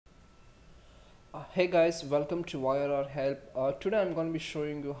Hey guys, welcome to YRRHELP. Today I'm going to be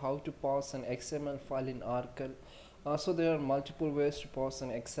showing you how to parse an XML file in YRRHELP. So there are multiple ways to parse an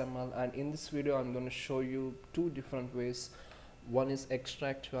XML, and in this video I'm going to show you two different ways. One is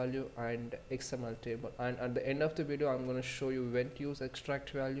extract value and XML table, and at the end of the video I'm going to show you when to use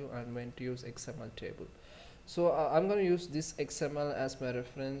extract value and when to use XML table. So I'm going to use this XML as my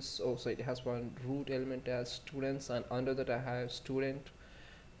reference. So it has one root element as students, and under that I have student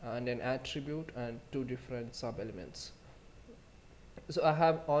and an attribute and two different sub elements. So I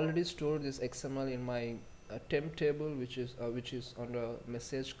have already stored this XML in my temp table, which is under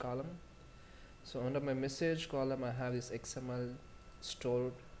message column. So under my message column I have this XML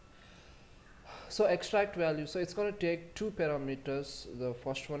stored. So extract value, so it's going to take two parameters. The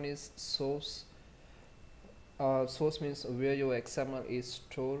first one is source. Source means where your XML is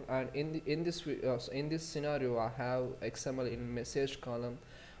stored, and in this scenario I have XML in message column.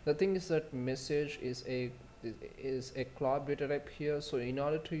 The thing is that message is a club data type here. So in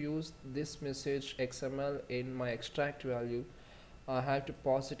order to use this message XML in my extract value, I have to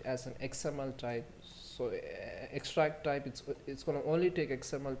pass it as an XML type. So extract type, it's going to only take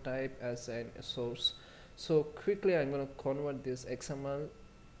XML type as a source. So quickly I'm going to convert this XML.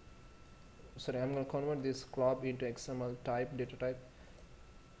 Sorry, I'm going to convert this club into XML type data type.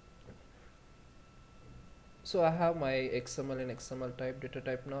 So I have my XML and XML type data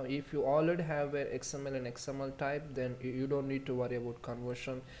type now. If you already have an XML and XML type, then you don't need to worry about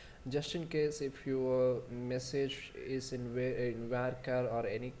conversion. Just in case if your message is in varchar or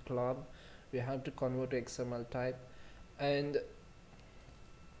any club, we have to convert to XML type. And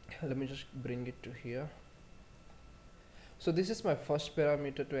let me just bring it to here. So this is my first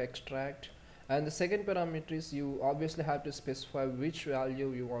parameter to extract, and the second parameter is you obviously have to specify which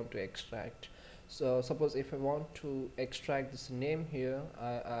value you want to extract. So suppose if I want to extract this name here,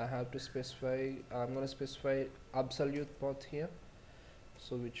 I have to specify, I'm going to specify absolute path here,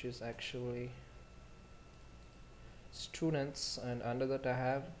 so which is actually students, and under that I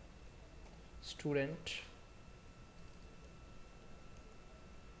have student,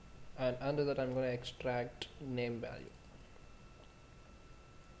 and under that I'm going to extract name value.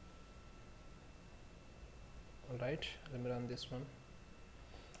 Alright, let me run this one.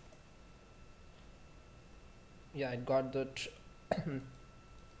 Yeah, I got that. So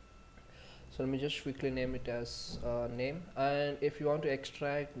let me just quickly name it as name. And if you want to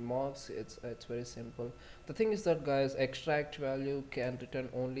extract marks, it's very simple. The thing is that, guys, extract value can return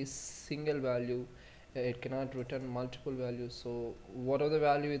only single value. It cannot return multiple values. So whatever the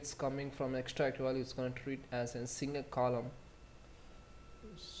value it's coming from extract value, it's going to treat as a single column.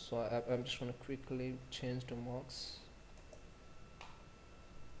 So I'm just going to quickly change to marks.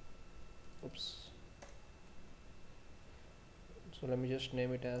 Oops. So let me just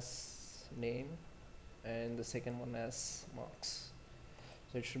name it as name and the second one as marks.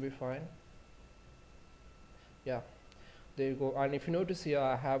 So it should be fine. Yeah, there you go. And if you notice here,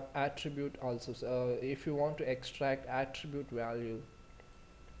 I have attribute also. So if you want to extract attribute value,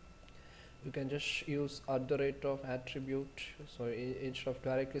 you can just use @ of attribute. So instead of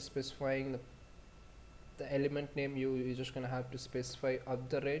directly specifying the element name, you're just gonna have to specify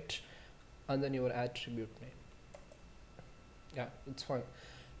 @ and then your attribute name. Yeah, it's fine.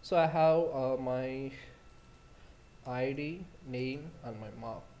 So I have my ID, name, and my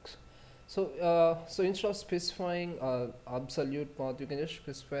marks. So so instead of specifying absolute path, you can just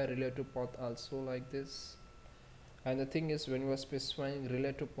specify relative path also like this. And the thing is, when you are specifying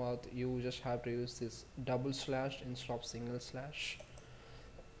relative path, you just have to use this double slash instead of single slash.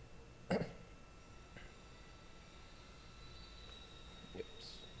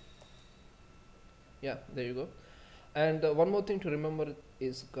 Yeah, there you go. And one more thing to remember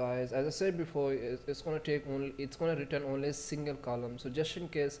is, guys, as I said before, it's going to take only, it's going to return only a single column. So just in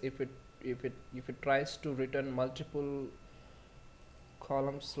case if it tries to return multiple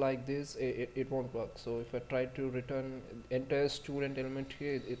columns like this, it won't work. So if I try to return entire student element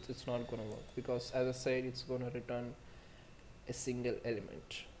here, it's not going to work, because as I said, it's going to return a single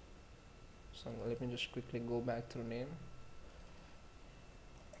element. So let me just quickly go back through name.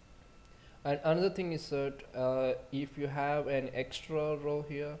 And another thing is that if you have an extra row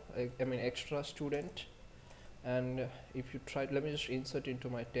here, I mean extra student, and if you try, let me just insert into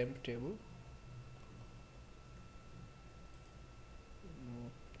my temp table.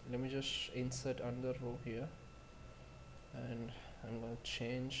 Let me just insert another row here, and I'm going to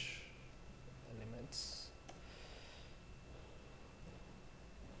change elements.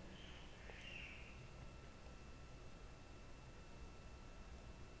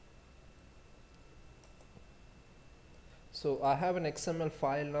 So I have an XML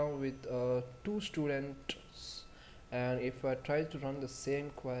file now with two students, and if I try to run the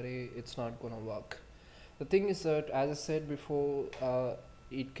same query, it's not gonna work. The thing is that, as I said before,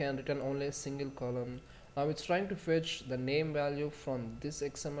 it can return only a single column. Now it's trying to fetch the name value from this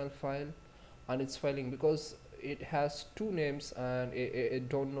XML file, and it's failing because it has two names and it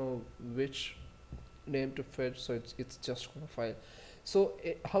don't know which name to fetch, so it's just gonna fail. So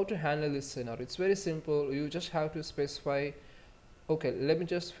how to handle this scenario? It's very simple. You just have to specify, okay, let me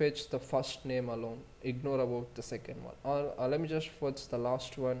just fetch the first name alone, ignore about the second one, or let me just fetch the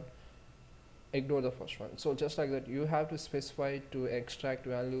last one, ignore the first one. So just like that, you have to specify to extract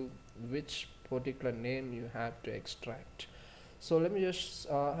value which particular name you have to extract. So let me just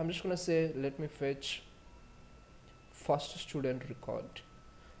I'm just gonna say, let me fetch first student record.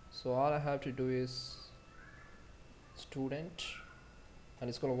 So all I have to do is student, and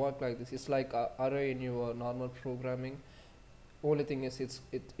it's going to work like this. It's like a array in your normal programming. Only thing is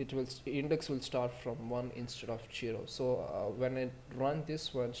index will start from 1 instead of 0. So when I run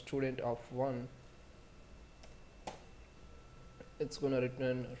this one, student of 1, it's going to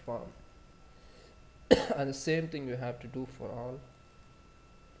return from and the same thing you have to do for all.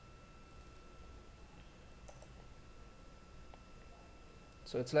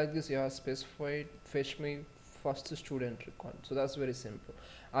 So it's like this. You have specified fetch me first student record. So that's very simple.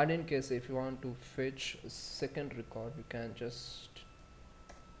 And in case if you want to fetch second record, you can just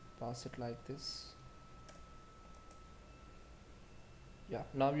pass it like this. Yeah,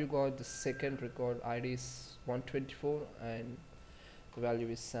 now you got the second record. ID is 124 and the value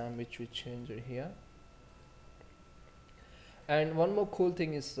is Sam, which we change it here. And one more cool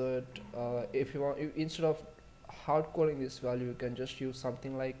thing is that if you want, instead of hard coding this value, you can just use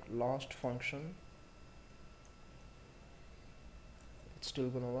something like last function. It's still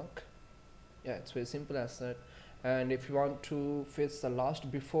gonna work. Yeah, it's very simple as that. And if you want to fetch the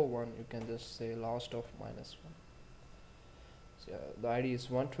last before one, you can just say last of -1. So yeah, the ID is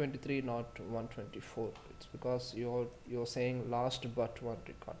 123, not 124. It's because you're saying last but one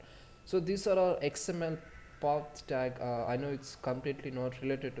record. So these are our XML path tag. I know it's completely not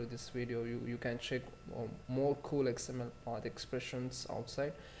related to this video. You can check more cool XML path expressions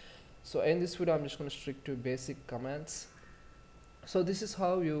outside. So in this video, I'm just going to stick to basic commands. So this is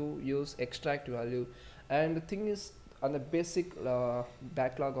how you use extract value. And the thing is, on the basic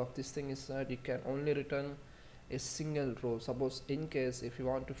backlog of this thing is that you can only return a single row. Suppose in case if you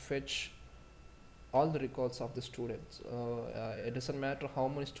want to fetch all the records of the students, it doesn't matter how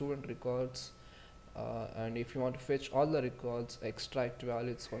many student records, and if you want to fetch all the records, extract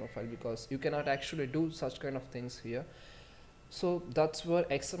value, it's gonna fail because you cannot actually do such kind of things here. So that's where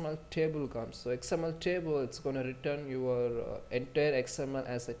XML table comes. So XML table, it's going to return your entire XML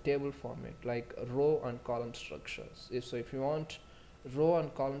as a table format, like row and column structures. If you want row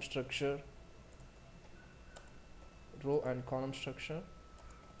and column structure,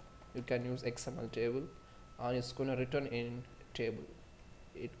 you can use XML table, and it's going to return in table.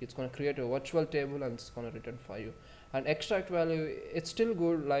 It's going to create a virtual table and it's going to return for you. And extract value, it's still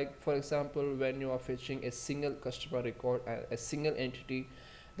good. Like for example, when you are fetching a single customer record, a single entity,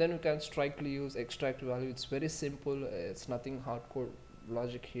 then you can strictly use extract value. It's very simple. It's nothing hardcore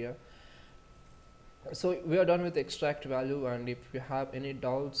logic here. So we are done with extract value, and if you have any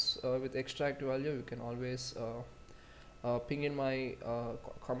doubts with extract value, you can always ping in my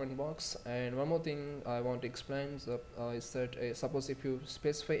comment box. And one more thing I want to explain is that suppose if you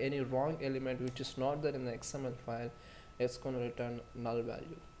specify any wrong element which is not there in the XML file, it's going to return null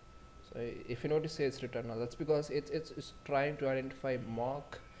value. So if you notice here, it's return null. That's because it's trying to identify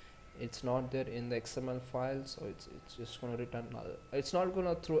mark. It's not there in the XML file, so it's just going to return null. It's not going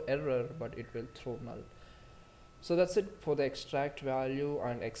to throw error, but it will throw null. So that's it for the extract value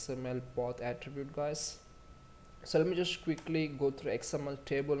and XML path attribute, guys. So let me just quickly go through XML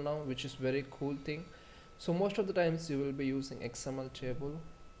table now, which is very cool thing. So most of the times you will be using XML table.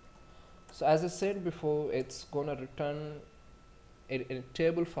 So as I said before, it's gonna return in a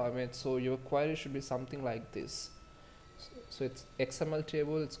table format. So your query should be something like this. So it's XML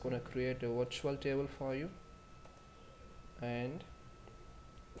table. It's gonna create a virtual table for you, and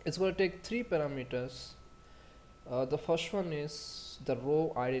it's gonna take 3 parameters. The first one is the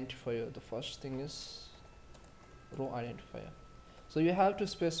row identifier. The first thing is row identifier. So you have to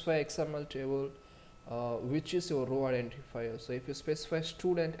specify XML table which is your row identifier. So if you specify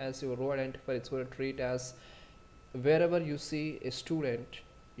student as your row identifier, it's going to treat as wherever you see a student,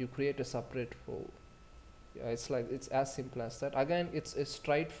 you create a separate row. Yeah, it's as simple as that. Again, it's a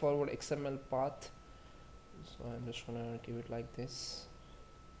straightforward XML path. So I'm just gonna give it like this.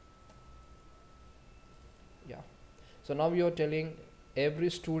 Yeah. So now you're telling every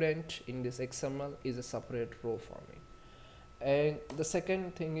student in this XML is a separate row for me. And the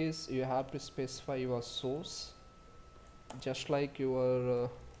second thing is you have to specify your source, just like your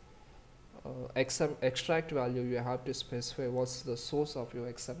extract value. You have to specify what's the source of your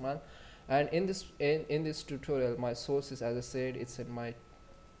XML. And in this tutorial, my source is, as I said, it's in my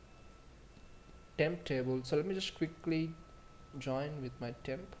temp table. So let me just quickly join with my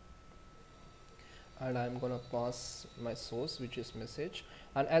temp, and I'm gonna pass my source, which is message.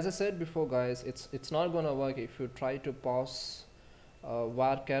 And as I said before, guys, it's not gonna work if you try to pass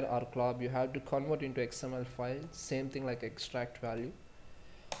varchar or club. You have to convert into XML file, same thing like extract value.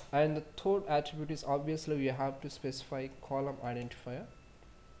 And the third attribute is, obviously you have to specify column identifier.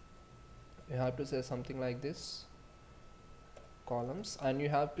 You have to say something like this, columns, and you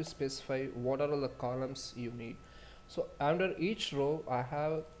have to specify what are all the columns you need. So under each row I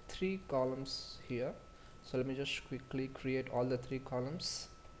have 3 columns here. So let me just quickly create all the 3 columns.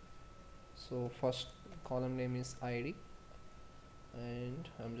 So first column name is ID, and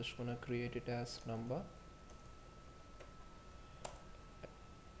I'm just gonna create it as number,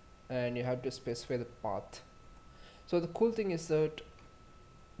 and you have to specify the path. So the cool thing is that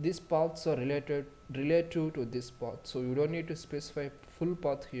these paths are related to this path, so you don't need to specify full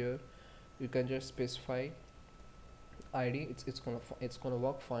path here. You can just specify ID. It's gonna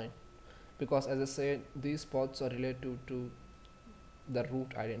work fine, because as I said, these paths are related to the root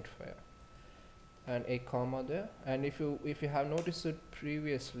identifier, and a comma there. And if you have noticed it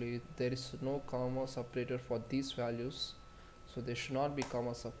previously, there is no comma separator for these values, so there should not be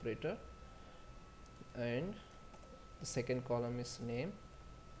comma separator. And the second column is name.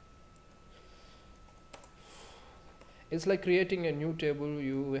 It's like creating a new table.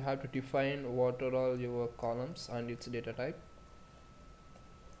 You have to define what are all your columns and its data type.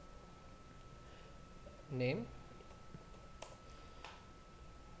 Name,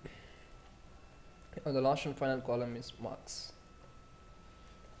 and the last and final column is marks.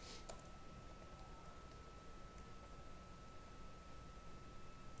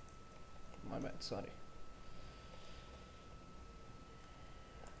 My bad, sorry.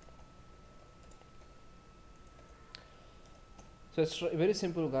 So it's very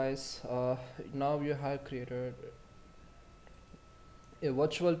simple, guys. Now you have created a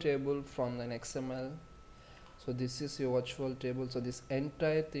virtual table from an XML. So this is your virtual table. So this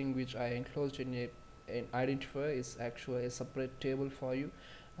entire thing which I enclosed in an identifier is actually a separate table for you.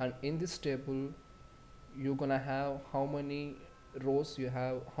 And in this table, you're gonna have how many rows you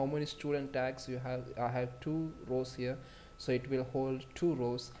have, how many student tags you have. I have 2 rows here, so it will hold 2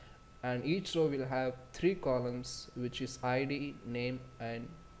 rows, and each row will have 3 columns, which is ID, name, and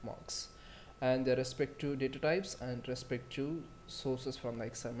marks, and their respective data types and respective sources from the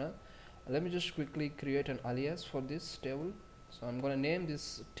XML. Let me just quickly create an alias for this table. So I'm going to name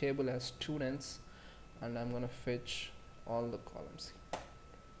this table as students, and I'm going to fetch all the columns.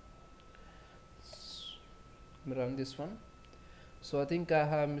 Let me run this one. So I think I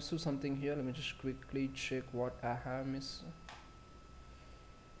have missed something here. Let me just quickly check what I have missed.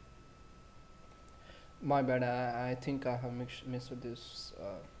 My bad, I think I have missed this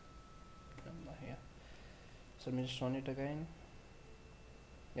number here. So let me just run it again.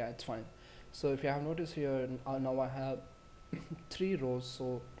 Yeah, it's fine. So if you have noticed here, now I have 3 rows,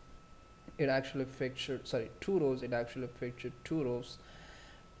 so it actually fetched, sorry, 2 rows, it actually fetched 2 rows,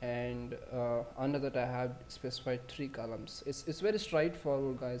 and under that I have specified 3 columns. It's very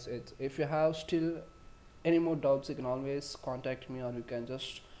straightforward, guys. If you have still any more doubts, you can always contact me, or you can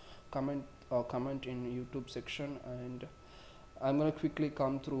just comment in YouTube section, and I'm gonna quickly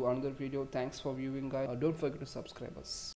come through another video. Thanks for viewing, guys. Don't forget to subscribe us.